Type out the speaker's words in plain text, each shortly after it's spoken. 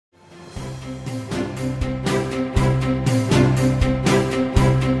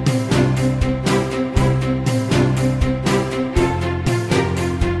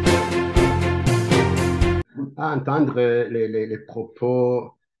va entendre les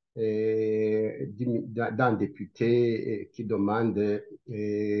propos d'un député qui demande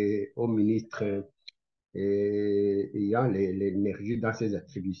au ministre ayant l'énergie dans ses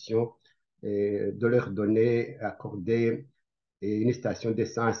attributions de leur donner, accorder une station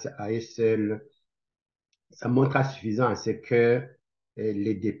d'essence à eux seuls. Ça montre à suffisant, c'est que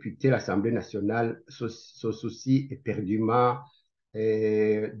les députés, l'Assemblée nationale, se soucient éperdument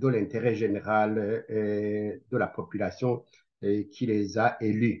de l'intérêt général de la population qui les a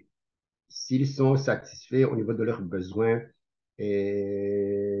élus. S'ils sont satisfaits au niveau de leurs besoins,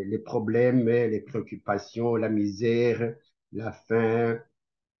 les problèmes, les préoccupations, la misère, la faim,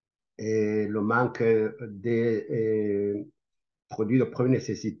 le manque des produits de première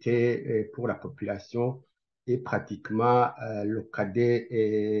nécessité pour la population est pratiquement le cadet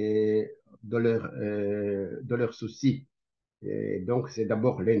de leurs soucis. Et donc, c'est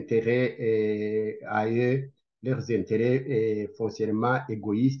d'abord l'intérêt à eux, leurs intérêts foncièrement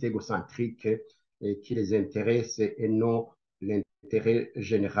égoïstes, égocentriques, qui les intéressent et non l'intérêt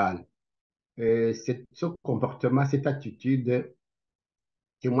général. Ce comportement, cette attitude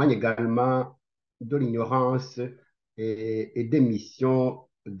témoigne également de l'ignorance et des missions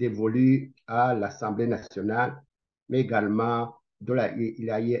dévolues à l'Assemblée nationale, mais également de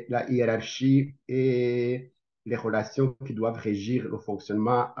la hiérarchie et les relations qui doivent régir le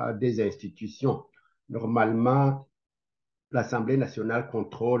fonctionnement des institutions. Normalement, l'Assemblée nationale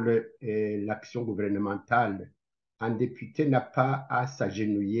contrôle l'action gouvernementale. Un député n'a pas à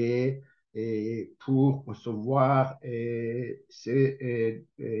s'agenouiller pour recevoir ce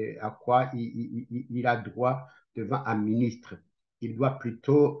à quoi il a droit devant un ministre. Il doit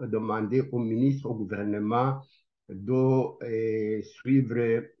plutôt demander au ministre, au gouvernement, de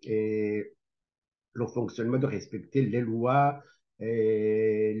suivre le fonctionnement, de respecter les lois,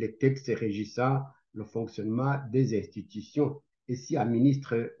 les textes régissant le fonctionnement des institutions. Et si un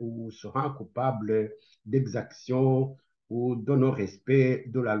ministre se rend coupable d'exactions ou de non-respect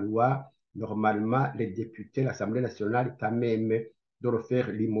de la loi, normalement, les députés, l'Assemblée nationale est à même de le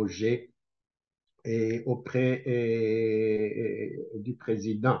faire limoger auprès du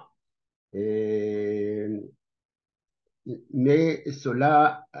président. Et mais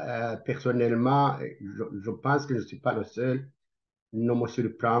cela, personnellement, je pense que je ne suis pas le seul, ne me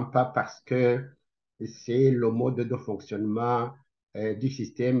surprend pas parce que c'est le mode de fonctionnement du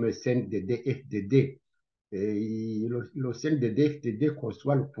système CNDD-FDD. Le CNDD-FDD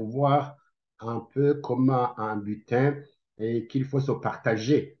conçoit le pouvoir un peu comme un butin et qu'il faut se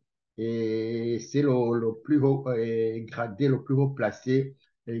partager. Et c'est le plus haut gradé, le plus haut placé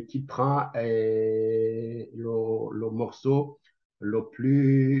qui prend le morceau le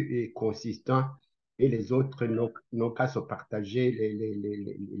plus consistant et les autres n'ont qu'à se partager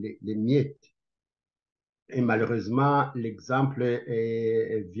les miettes. Et malheureusement, l'exemple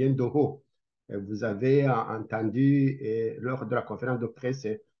vient de haut. Vous avez entendu lors de la conférence de presse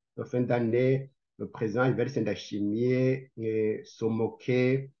de fin d'année, le président Charles Nditije se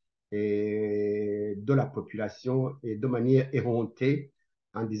moquer de la population et de manière éhontée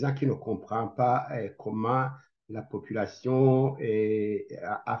en disant qu'il ne comprend pas comment la population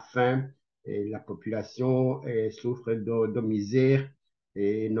a faim, et la population souffre de misère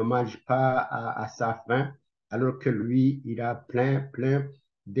et ne mange pas à sa faim, alors que lui, il a plein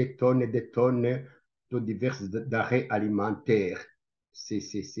des tonnes et des tonnes de diverses denrées alimentaires. C'est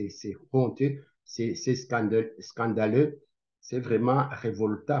honteux, c'est scandaleux, c'est vraiment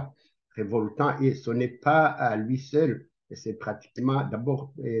révoltant et ce n'est pas à lui seul, c'est pratiquement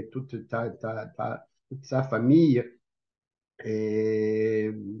d'abord toute sa famille.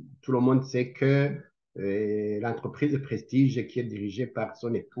 Et tout le monde sait que l'entreprise de prestige qui est dirigée par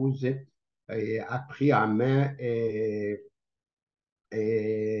son épouse a pris en main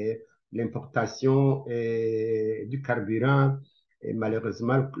l'importation du carburant. Et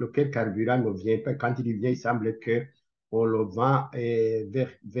malheureusement, lequel carburant ne vient pas. Quand il vient, il semble qu'on le vend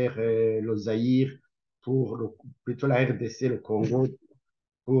vers le Zaïre, plutôt la RDC, le Congo,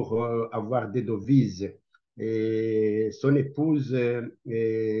 pour avoir des devises. Et son épouse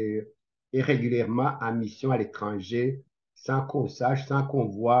est régulièrement en mission à l'étranger sans qu'on sache, sans qu'on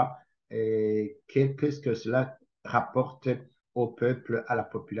voit qu'est-ce que cela rapporte au peuple, à la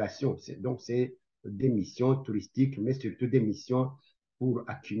population. Donc, c'est des missions touristiques, mais surtout des missions pour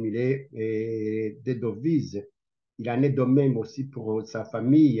accumuler des devises. Il en est de même aussi pour sa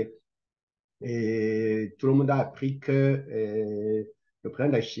famille. Et tout le monde a appris que le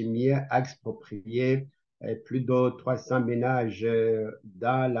président de la chimie a exproprié plus de 300 ménages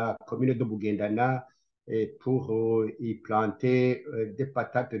dans la commune de Bugendana pour y planter des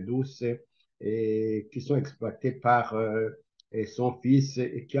patates douces et qui sont exploités par son fils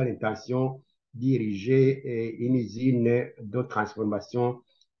et qui a l'intention de diriger une usine de transformation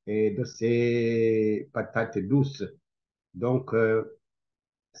de ces patates douces. Donc,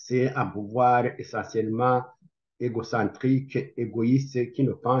 c'est un pouvoir essentiellement égocentrique, égoïste, qui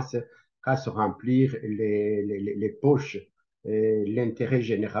ne pense qu'à se remplir les poches. L'intérêt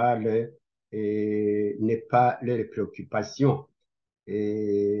général n'est pas leur préoccupation.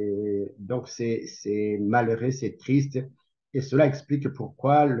 Et donc, c'est malheureux, c'est triste. Et cela explique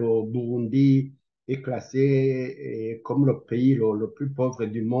pourquoi le Burundi est classé comme le pays le plus pauvre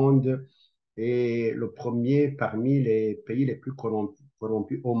du monde et le premier parmi les pays les plus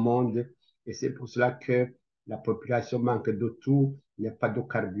corrompus au monde. Et c'est pour cela que la population manque de tout. Il n'y a pas de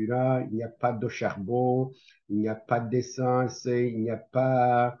carburant, il n'y a pas de charbon, il n'y a pas d'essence, il n'y a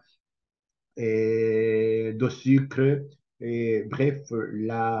pas de sucre. Et, bref,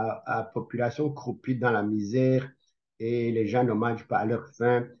 la population croupit dans la misère et les gens ne mangent pas à leur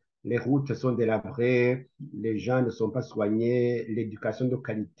faim. Les routes sont délabrées, les gens ne sont pas soignés, l'éducation de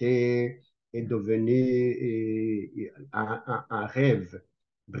qualité est devenue un rêve.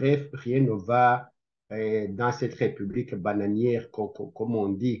 Bref, rien ne va dans cette république bananière, comme on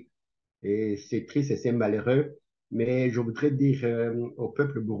dit. Et c'est triste et c'est malheureux, mais je voudrais dire au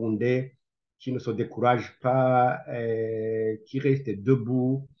peuple burundais qui ne se décourage pas, qui reste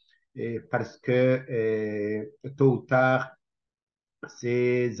debout, parce que tôt ou tard,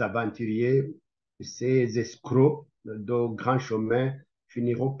 ces aventuriers, ces escrocs de grands chemins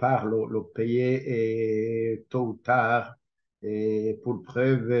finiront par le payer et tôt ou tard. Et pour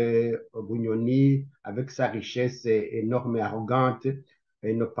preuve, Bunyoni, avec sa richesse énorme et arrogante,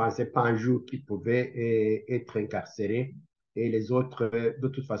 ne pensait pas un jour qu'il pouvait être incarcéré. Et les autres, de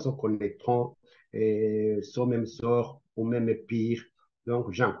toute façon, connaîtront son même sort ou même pire.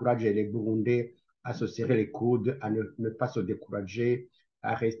 Donc, j'encourage les Burundais à se serrer les coudes, à ne pas se décourager,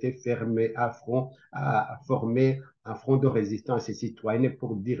 à rester fermé à former un front de résistance citoyenne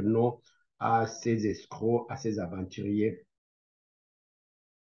pour dire non à ces escrocs, à ces aventuriers.